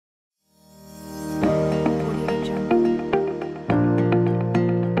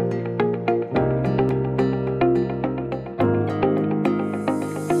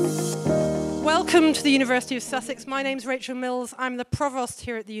Welcome to the University of Sussex. My name's Rachel Mills. I'm the Provost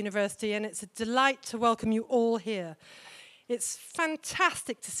here at the University, and it's a delight to welcome you all here. It's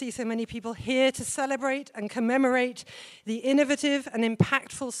fantastic to see so many people here to celebrate and commemorate the innovative and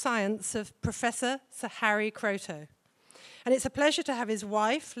impactful science of Professor Sir Harry Kroto. And it's a pleasure to have his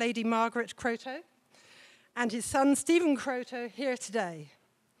wife, Lady Margaret Kroto, and his son, Stephen Kroto, here today.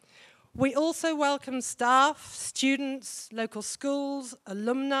 We also welcome staff, students, local schools,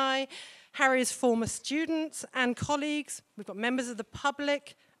 alumni, Harry's former students and colleagues. We've got members of the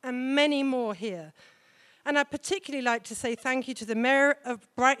public and many more here. And I'd particularly like to say thank you to the Mayor of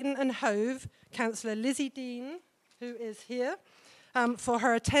Brighton and Hove, Councillor Lizzie Dean, who is here, for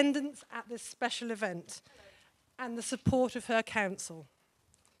her attendance at this special event and the support of her council.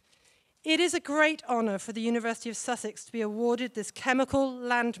 It is a great honour for the University of Sussex to be awarded this chemical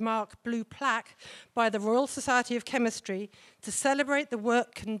landmark blue plaque by the Royal Society of Chemistry to celebrate the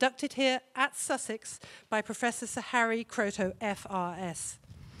work conducted here at Sussex by Professor Sir Harry Kroto, FRS.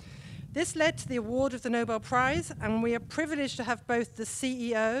 This led to the award of the Nobel Prize, and we are privileged to have both the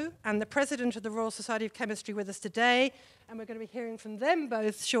CEO and the President of the Royal Society of Chemistry with us today, and we're going to be hearing from them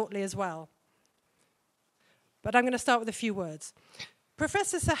both shortly as well. But I'm going to start with a few words.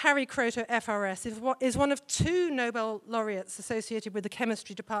 Professor Sir Harry Kroto, FRS, is one of two Nobel laureates associated with the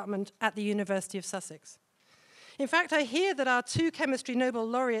chemistry department at the University of Sussex. In fact, I hear that our two chemistry Nobel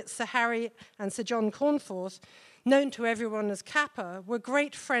laureates, Sir Harry and Sir John Cornforth, known to everyone as Kappa, were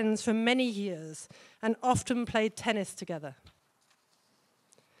great friends for many years and often played tennis together.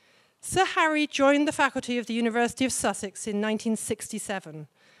 Sir Harry joined the faculty of the University of Sussex in 1967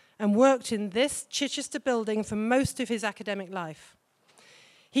 and worked in this Chichester building for most of his academic life.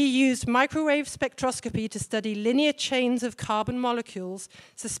 He used microwave spectroscopy to study linear chains of carbon molecules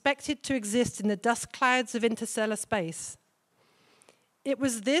suspected to exist in the dust clouds of interstellar space. It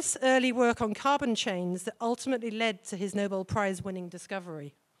was this early work on carbon chains that ultimately led to his Nobel Prize-winning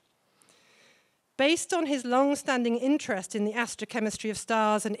discovery. Based on his long-standing interest in the astrochemistry of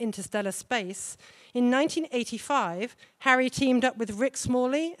stars and interstellar space, in 1985, Harry teamed up with Rick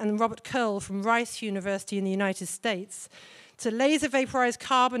Smalley and Robert Curl from Rice University in the United States to laser vaporize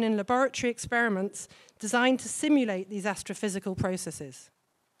carbon in laboratory experiments designed to simulate these astrophysical processes.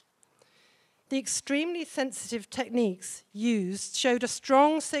 The extremely sensitive techniques used showed a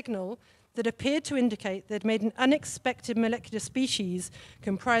strong signal that appeared to indicate they'd made an unexpected molecular species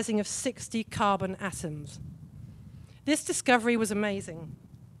comprising of 60 carbon atoms. This discovery was amazing.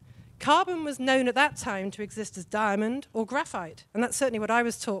 Carbon was known at that time to exist as diamond or graphite, and that's certainly what I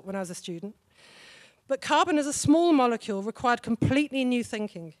was taught when I was a student. But carbon as a small molecule required completely new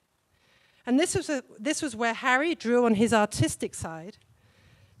thinking. And this was where Harry drew on his artistic side,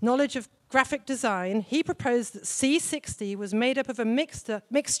 knowledge of graphic design. He proposed that C60 was made up of a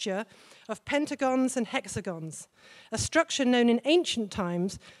mixture of pentagons and hexagons, a structure known in ancient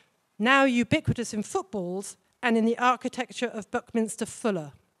times, now ubiquitous in footballs and in the architecture of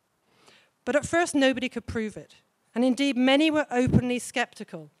Buckminsterfullerene. But at first nobody could prove it, and indeed many were openly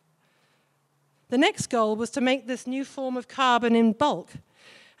skeptical. The next goal was to make this new form of carbon in bulk.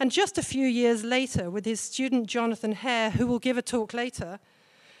 And just a few years later, with his student Jonathan Hare, who will give a talk later,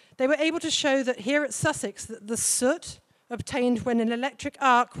 they were able to show that here at Sussex, that the soot obtained when an electric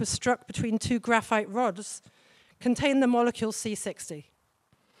arc was struck between two graphite rods contained the molecule C60.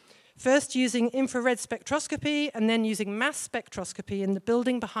 First using infrared spectroscopy and then using mass spectroscopy in the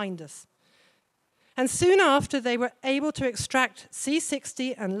building behind us. And soon after, they were able to extract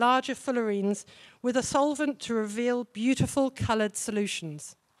C60 and larger fullerenes with a solvent to reveal beautiful colored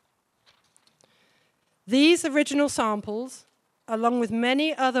solutions. These original samples, along with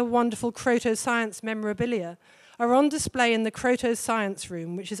many other wonderful Kroto science memorabilia, are on display in the Kroto Science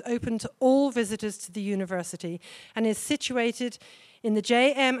Room, which is open to all visitors to the university and is situated in the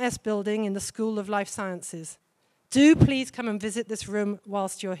JMS building in the School of Life Sciences. Do please come and visit this room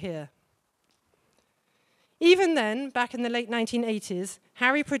whilst you're here. Even then, back in the late 1980s,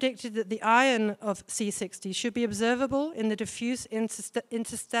 Harry predicted that the ion of C60 should be observable in the diffuse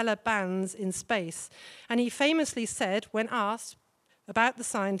interstellar bands in space. And he famously said, when asked about the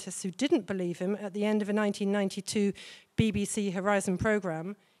scientists who didn't believe him at the end of a 1992 BBC Horizon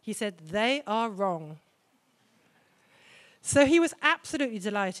programme, he said, "They are wrong." So he was absolutely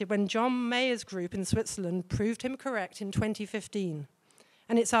delighted when John Mayer's group in Switzerland proved him correct in 2015.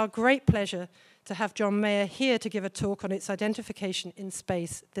 And it's our great pleasure to have John Mayer here to give a talk on its identification in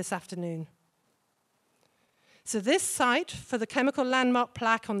space this afternoon. So this site for the chemical landmark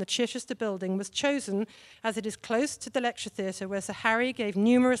plaque on the Chichester building was chosen as it is close to the lecture theatre where Sir Harry gave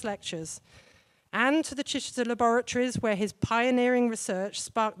numerous lectures. and to the Chichester laboratories where his pioneering research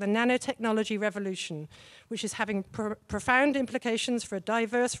sparked the nanotechnology revolution, which is having profound implications for a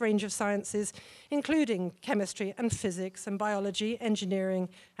diverse range of sciences, including chemistry and physics and biology, engineering,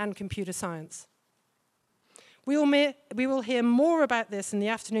 and computer science. We will hear more about this in the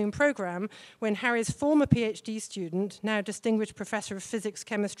afternoon programme when Harry's former PhD student, now Distinguished Professor of Physics,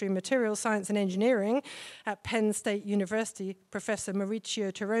 Chemistry, Materials Science and Engineering at Penn State University, Professor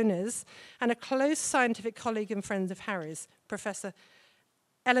Mauricio Terrones, and a close scientific colleague and friend of Harry's, Professor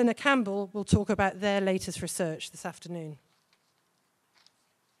Eleanor Campbell, will talk about their latest research this afternoon.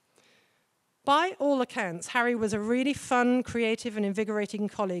 By all accounts, Harry was a really fun, creative and invigorating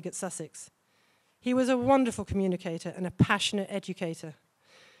colleague at Sussex. He was a wonderful communicator and a passionate educator.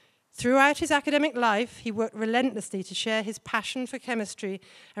 Throughout his academic life, he worked relentlessly to share his passion for chemistry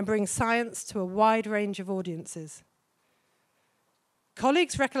and bring science to a wide range of audiences.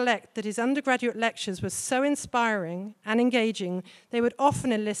 Colleagues recollect that his undergraduate lectures were so inspiring and engaging, they would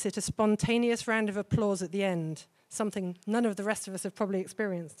often elicit a spontaneous round of applause at the end, something none of the rest of us have probably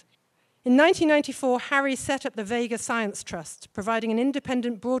experienced. In 1994, Harry set up the Vega Science Trust, providing an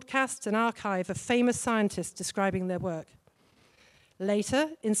independent broadcast and archive of famous scientists describing their work.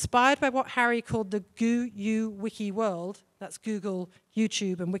 Later, inspired by what Harry called the GU Wiki world, that's Google,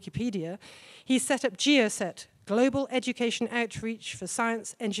 YouTube, and Wikipedia, he set up GeoSet, Global Education Outreach for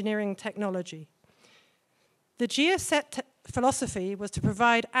Science, Engineering, and Technology. The GeoSet philosophy was to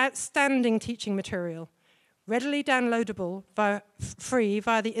provide outstanding teaching material, readily downloadable, free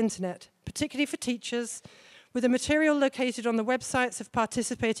via the internet, particularly for teachers, with the material located on the websites of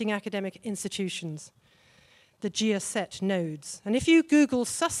participating academic institutions, the GeoSet nodes. And if you Google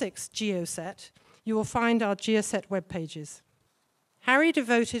Sussex GeoSet, you will find our GeoSet web pages. Harry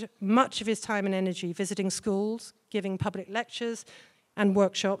devoted much of his time and energy visiting schools, giving public lectures and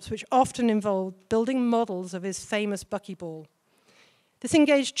workshops, which often involved building models of his famous buckyball. This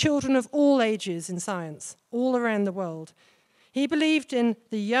engaged children of all ages in science, all around the world. He believed in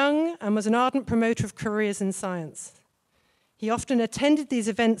the young and was an ardent promoter of careers in science. He often attended these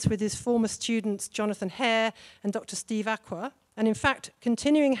events with his former students, Jonathan Hare and Dr. Steve Aqua. And in fact,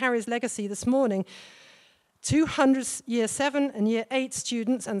 continuing Harry's legacy this morning, 200 Year 7 and Year 8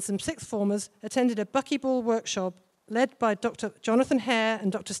 students and some sixth formers attended a buckyball workshop led by Dr. Jonathan Hare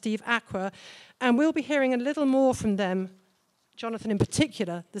and Dr. Steve Aqua. And we'll be hearing a little more from them, Jonathan in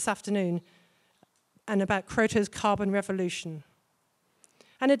particular, this afternoon, and about Kroto's carbon revolution.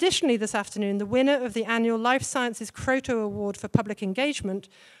 And additionally this afternoon, the winner of the annual Life Sciences Kroto Award for Public Engagement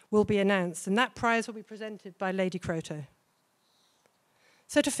will be announced, and that prize will be presented by Lady Kroto.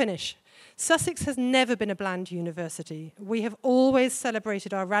 So to finish, Sussex has never been a bland university. We have always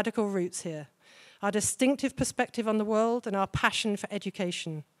celebrated our radical roots here, our distinctive perspective on the world and our passion for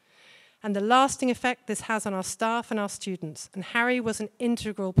education, and the lasting effect this has on our staff and our students. And Harry was an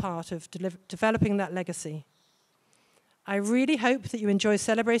integral part of developing that legacy. I really hope that you enjoy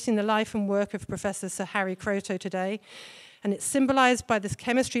celebrating the life and work of Professor Sir Harry Kroto today, and it's symbolized by this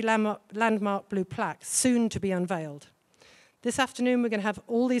chemistry landmark blue plaque, soon to be unveiled. This afternoon, we're going to have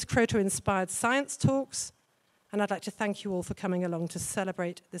all these Kroto-inspired science talks, and I'd like to thank you all for coming along to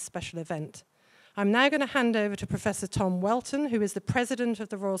celebrate this special event. I'm now going to hand over to Professor Tom Welton, who is the President of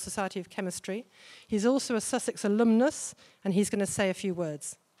the Royal Society of Chemistry. He's also a Sussex alumnus, and he's going to say a few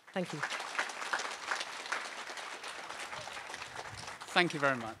words. Thank you. Thank you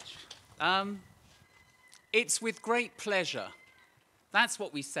very much. It's with great pleasure. That's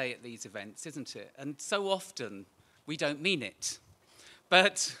what we say at these events, isn't it? And so often we don't mean it.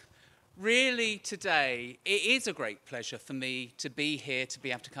 But really today, it is a great pleasure for me to be here, to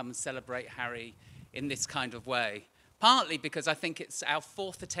be able to come and celebrate Harry in this kind of way. Partly because I think it's our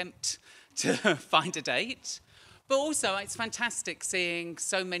fourth attempt to find a date, but also it's fantastic seeing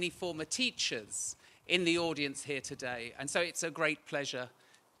so many former teachers in the audience here today. And so it's a great pleasure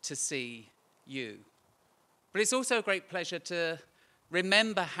to see you. But it's also a great pleasure to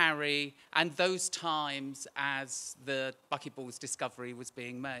remember Harry and those times as the buckyball's discovery was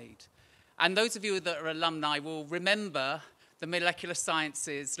being made. And those of you that are alumni will remember the molecular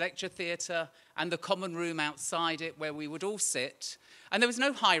sciences lecture theatre and the common room outside it where we would all sit. And there was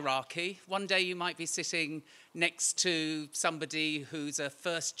no hierarchy. One day you might be sitting next to somebody who's a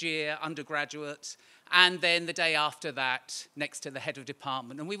first-year undergraduate, and then the day after that, next to the head of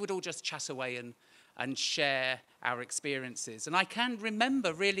department. And we would all just chat away and share our experiences. And I can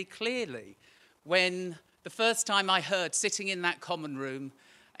remember really clearly when the first time I heard, sitting in that common room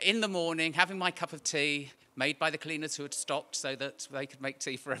in the morning, having my cup of tea, made by the cleaners who had stopped so that they could make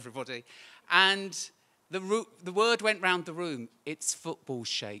tea for everybody, and the word went round the room, it's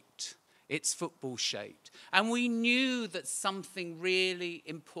football-shaped. it's football-shaped. And we knew that something really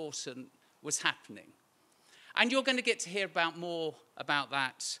important was happening. And you're going to get to hear more about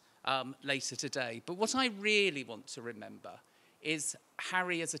that later today. But what I really want to remember is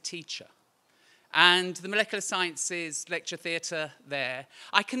Harry as a teacher. And the Molecular Sciences lecture theatre there,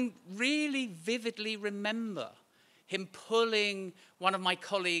 I can really vividly remember him pulling one of my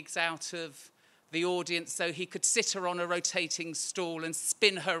colleagues out of the audience so he could sit her on a rotating stool and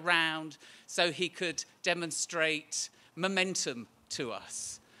spin her round so he could demonstrate momentum to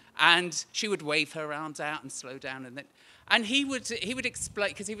us. And she would wave her arms out and slow down. And he would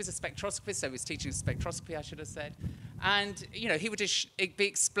explain, because he was a spectroscopist, so he was teaching spectroscopy, I should have said. And, you know, he would be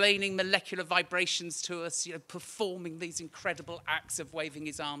explaining molecular vibrations to us, you know, performing these incredible acts of waving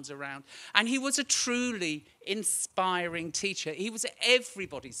his arms around. And he was a truly inspiring teacher. He was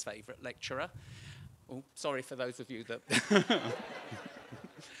everybody's favourite lecturer. Oh, sorry for those of you that...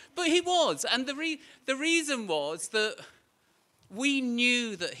 But he was. And the reason was that we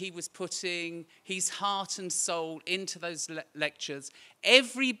knew that he was putting his heart and soul into those lectures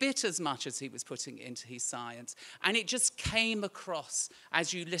every bit as much as he was putting into his science. And it just came across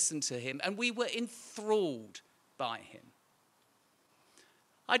as you listened to him. And we were enthralled by him.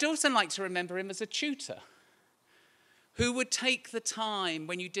 I'd also like to remember him as a tutor who would take the time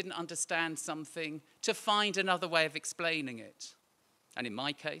when you didn't understand something to find another way of explaining it. And in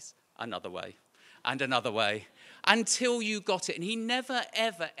my case, another way and another way, until you got it. And he never,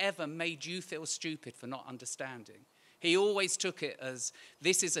 ever, ever made you feel stupid for not understanding. He always took it as,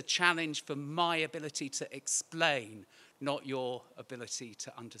 this is a challenge for my ability to explain, not your ability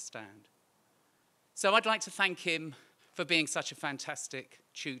to understand. So I'd like to thank him for being such a fantastic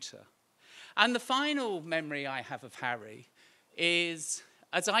tutor. And the final memory I have of Harry is,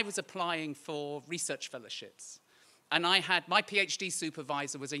 as I was applying for research fellowships, and I had, my PhD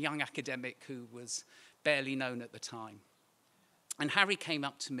supervisor was a young academic who was barely known at the time. And Harry came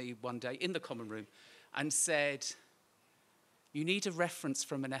up to me one day in the common room and said, you need a reference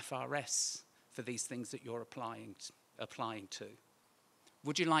from an FRS for these things that you're applying to.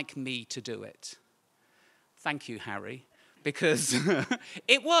 Would you like me to do it? Thank you, Harry, because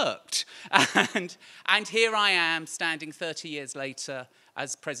it worked. And here I am standing 30 years later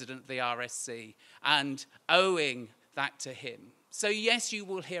as president of the RSC and owing that to him. So yes, you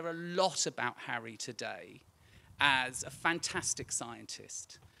will hear a lot about Harry today as a fantastic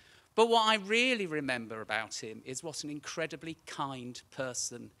scientist. But what I really remember about him is what an incredibly kind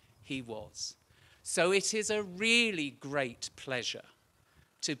person he was. So it is a really great pleasure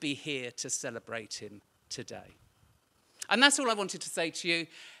to be here to celebrate him today. And that's all I wanted to say to you.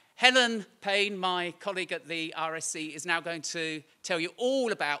 Helen Payne, my colleague at the RSC, is now going to tell you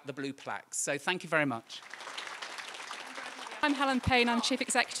all about the blue plaques. So thank you very much. I'm Helen Payne, I'm Chief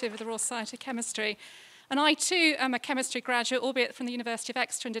Executive of the Royal Society of Chemistry. And I too am a chemistry graduate, albeit from the University of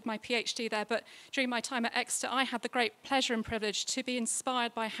Exeter, and did my PhD there. But during my time at Exeter, I had the great pleasure and privilege to be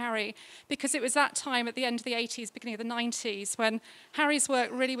inspired by Harry, because it was that time at the end of the 80s, beginning of the 90s, when Harry's work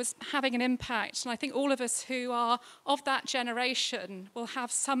really was having an impact. And I think all of us who are of that generation will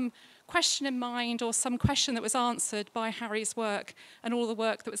have some question in mind or some question that was answered by Harry's work and all the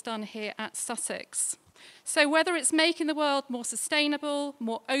work that was done here at Sussex. So whether it's making the world more sustainable,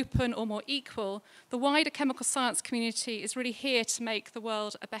 more open, or more equal, the wider chemical science community is really here to make the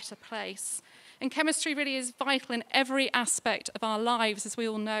world a better place. And chemistry really is vital in every aspect of our lives, as we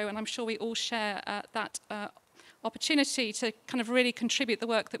all know, and I'm sure we all share that opportunity to kind of really contribute the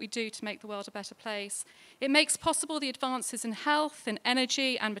work that we do to make the world a better place. It makes possible the advances in health, in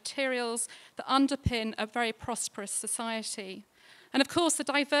energy, and materials that underpin a very prosperous society. And of course, the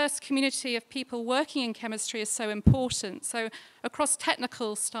diverse community of people working in chemistry is so important. So across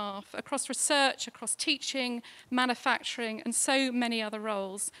technical staff, across research, across teaching, manufacturing, and so many other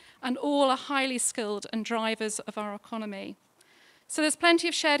roles, and all are highly skilled and drivers of our economy. So there's plenty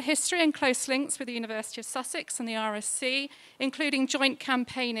of shared history and close links with the University of Sussex and the RSC, including joint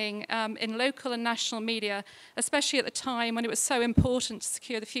campaigning in local and national media, especially at the time when it was so important to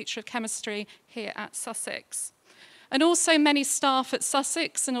secure the future of chemistry here at Sussex. And also many staff at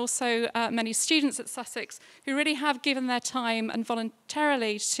Sussex and also many students at Sussex who really have given their time and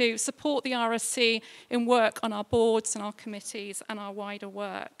voluntarily to support the RSC in work on our boards and our committees and our wider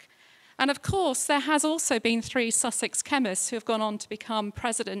work. And of course, there has also been 3 Sussex chemists who have gone on to become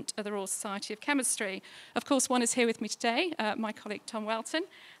president of the Royal Society of Chemistry. Of course, one is here with me today, my colleague Tom Welton,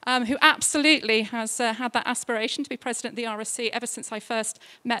 who absolutely has had that aspiration to be president of the RSC ever since I first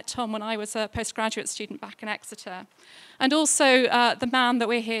met Tom when I was a postgraduate student back in Exeter. And also the man that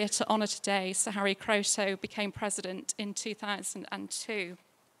we're here to honour today, Sir Harry Kroto, became president in 2002.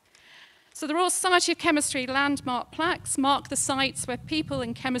 So the Royal Society of Chemistry landmark plaques mark the sites where people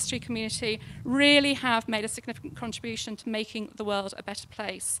in chemistry community really have made a significant contribution to making the world a better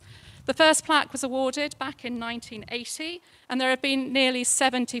place. The first plaque was awarded back in 1980, and there have been nearly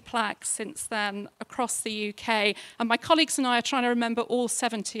 70 plaques since then across the UK. And my colleagues and I are trying to remember all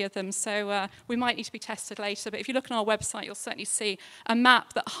 70 of them, so we might need to be tested later. But if you look on our website, you'll certainly see a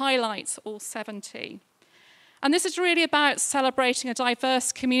map that highlights all 70. And this is really about celebrating a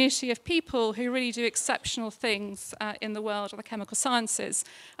diverse community of people who really do exceptional things in the world of the chemical sciences,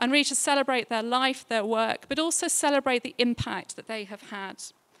 and really to celebrate their life, their work, but also celebrate the impact that they have had.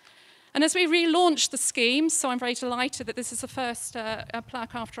 And as we relaunched the scheme, so I'm very delighted that this is the first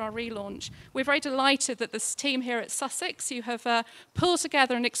plaque after our relaunch, we're very delighted that this team here at Sussex, you have pulled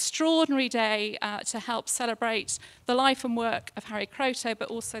together an extraordinary day to help celebrate the life and work of Harry Kroto, but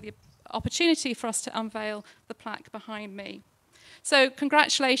also the opportunity for us to unveil the plaque behind me. So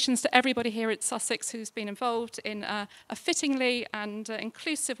congratulations to everybody here at Sussex who's been involved in a fittingly and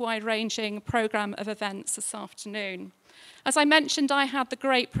inclusive, wide-ranging programme of events this afternoon. As I mentioned, I had the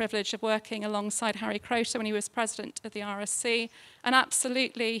great privilege of working alongside Harry Kroto when he was president of the RSC, and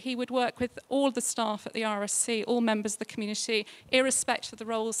absolutely he would work with all the staff at the RSC, all members of the community, irrespective of the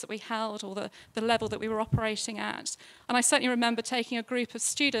roles that we held or the level that we were operating at. And I certainly remember taking a group of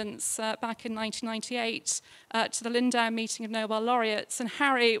students back in 1998 to the Lindau meeting of Nobel laureates, and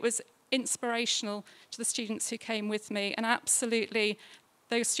Harry was inspirational to the students who came with me, and absolutely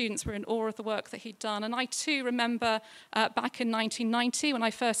those students were in awe of the work that he'd done. And I too remember back in 1990 when I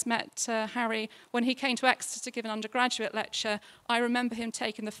first met Harry, when he came to Exeter to give an undergraduate lecture, I remember him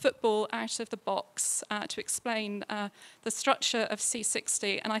taking the football out of the box to explain the structure of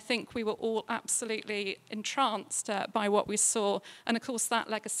C60. And I think we were all absolutely entranced by what we saw. And of course that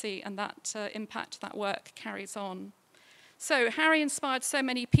legacy and that impact, that work carries on. So Harry inspired so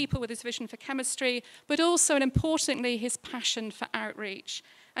many people with his vision for chemistry, but also, and importantly, his passion for outreach.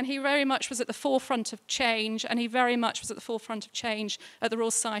 And he very much was at the forefront of change, and he very much was at the forefront of change at the Royal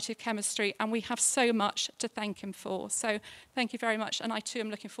Society of Chemistry, and we have so much to thank him for. So thank you very much, and I too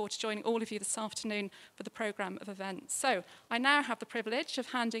am looking forward to joining all of you this afternoon for the programme of events. So I now have the privilege of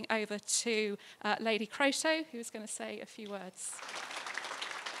handing over to Lady Kroto, who is going to say a few words.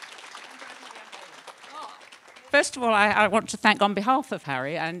 First of all, I want to thank on behalf of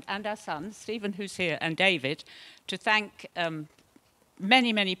Harry and our son, Stephen, who's here, and David, to thank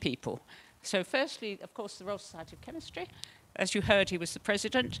many, many people. So firstly, of course, the Royal Society of Chemistry. As you heard, he was the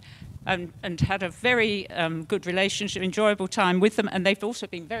president and had a very good relationship, enjoyable time with them, and they've also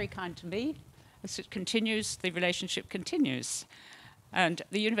been very kind to me. As it continues, the relationship continues. And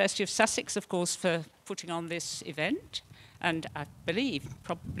the University of Sussex, of course, for putting on this event, and I believe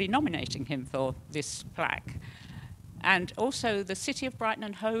probably nominating him for this plaque. And also the City of Brighton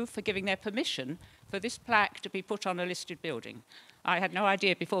and Hove for giving their permission for this plaque to be put on a listed building. I had no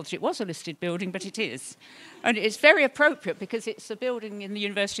idea before that it was a listed building, but it is. And it's very appropriate because it's the building in the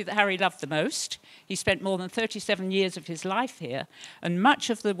university that Harry loved the most. He spent more than 37 years of his life here, and much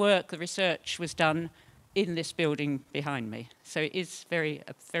of the work, the research, was done in this building behind me. So it is very,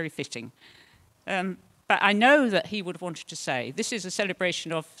 very fitting. But I know that he would have wanted to say, this is a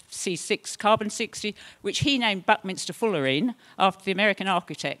celebration of C6, carbon 60, which he named Buckminsterfullerene after the American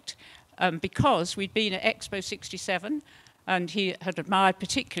architect, because we'd been at Expo 67, and he had admired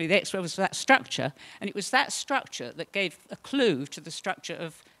particularly the Expo was that structure, and it was that structure that gave a clue to the structure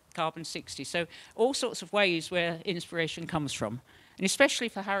of carbon 60. So all sorts of ways where inspiration comes from, and especially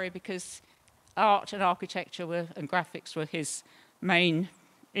for Harry, because art and architecture and graphics were his main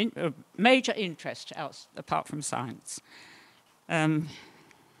major interest apart from science.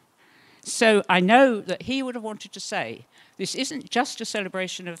 So I know that he would have wanted to say, this isn't just a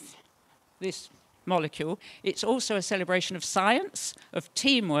celebration of this molecule, it's also a celebration of science, of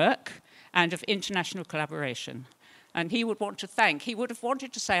teamwork, and of international collaboration. And he would want to thank, he would have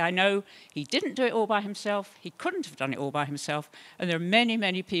wanted to say, I know he didn't do it all by himself, he couldn't have done it all by himself, and there are many,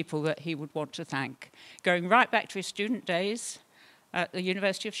 many people that he would want to thank. Going right back to his student days, at the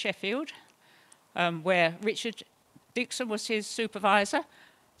University of Sheffield, where Richard Dixon was his supervisor,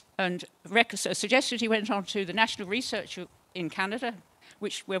 and suggested he went on to the National Research in Canada,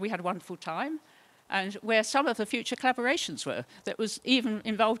 where we had a wonderful time, and where some of the future collaborations were, that was even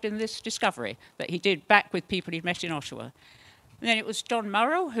involved in this discovery that he did back with people he'd met in Ottawa. And then it was John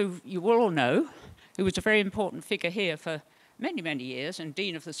Murrow, who you will all know, who was a very important figure here for many, many years, and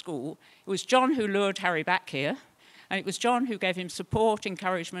Dean of the school. It was John who lured Harry back here, and it was John who gave him support,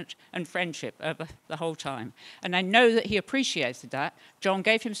 encouragement, and friendship over the whole time. And I know that he appreciated that. John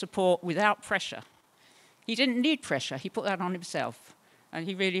gave him support without pressure. He didn't need pressure. He put that on himself. And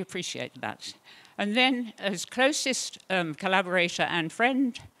he really appreciated that. And then his closest collaborator and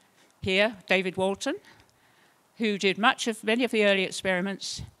friend here, David Walton, who did many of the early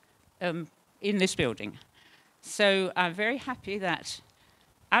experiments in this building. So I'm very happy that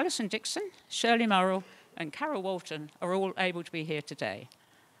Alison Dixon, Shirley Murrell, and Carol Walton are all able to be here today.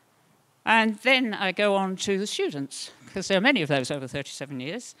 And then I go on to the students, because there are many of those over 37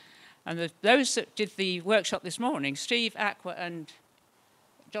 years. And those that did the workshop this morning, Steve, Aqua, and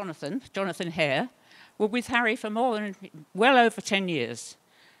Jonathan Hare, were with Harry for well over 10 years,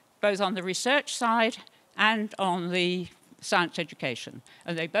 both on the research side and on the science education.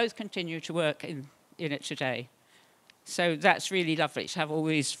 And they both continue to work in it today. So that's really lovely to have all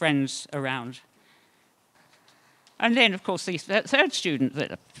these friends around. And then, of course, the third student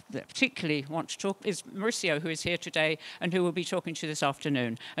that particularly want to talk is Mauricio, who is here today and who will be talking to you this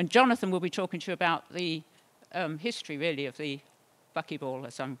afternoon. And Jonathan will be talking to you about the history, really, of the buckyball,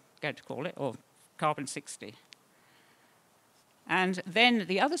 as I'm going to call it, or carbon-60. And then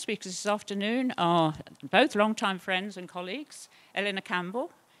the other speakers this afternoon are both long-time friends and colleagues, Eleanor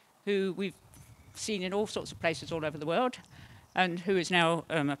Campbell, who we've seen in all sorts of places all over the world, and who is now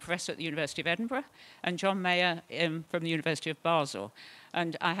a professor at the University of Edinburgh, and John Mayer from the University of Basel.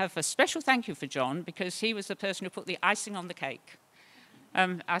 And I have a special thank you for John, because he was the person who put the icing on the cake.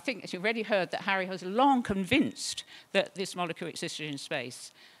 I think, as you've already heard, that Harry was long convinced that this molecule existed in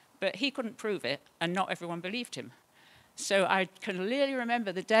space, but he couldn't prove it, and not everyone believed him. So I can clearly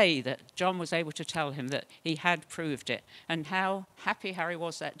remember the day that John was able to tell him that he had proved it, and how happy Harry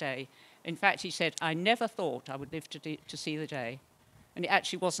was that day. In fact, he said, I never thought I would live to see the day. And it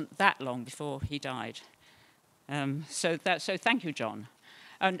actually wasn't that long before he died. So thank you, John.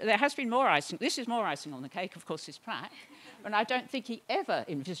 And there has been more icing. This is more icing on the cake, of course, is Plaque. And I don't think he ever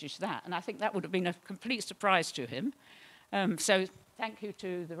envisaged that. And I think that would have been a complete surprise to him. So thank you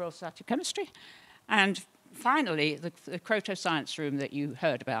to the Royal Society of Chemistry. And finally, the Kroto Science Room that you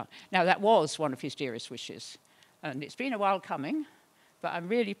heard about. Now, that was one of his dearest wishes. And it's been a while coming. But I'm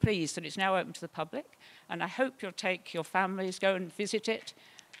really pleased that it's now open to the public, and I hope you'll take your families, go and visit it.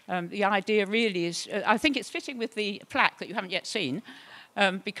 The idea really is, I think it's fitting with the plaque that you haven't yet seen,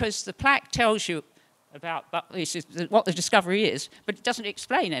 because the plaque tells you about what the discovery is, but it doesn't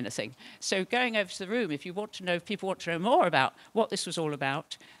explain anything. So going over to the room, if people want to know more about what this was all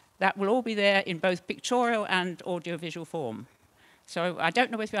about, that will all be there in both pictorial and audiovisual form. So I don't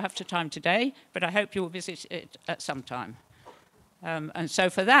know if you'll have time today, but I hope you will visit it at some time. And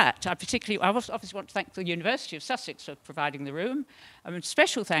so for that, I obviously want to thank the University of Sussex for providing the room.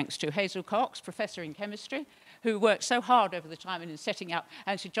 Special thanks to Hazel Cox, Professor in Chemistry, who worked so hard over the time in setting up,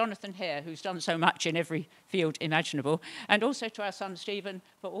 and to Jonathan Hare, who's done so much in every field imaginable, and also to our son Stephen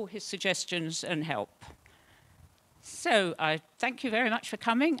for all his suggestions and help. So I thank you very much for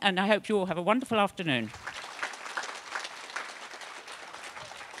coming, and I hope you all have a wonderful afternoon.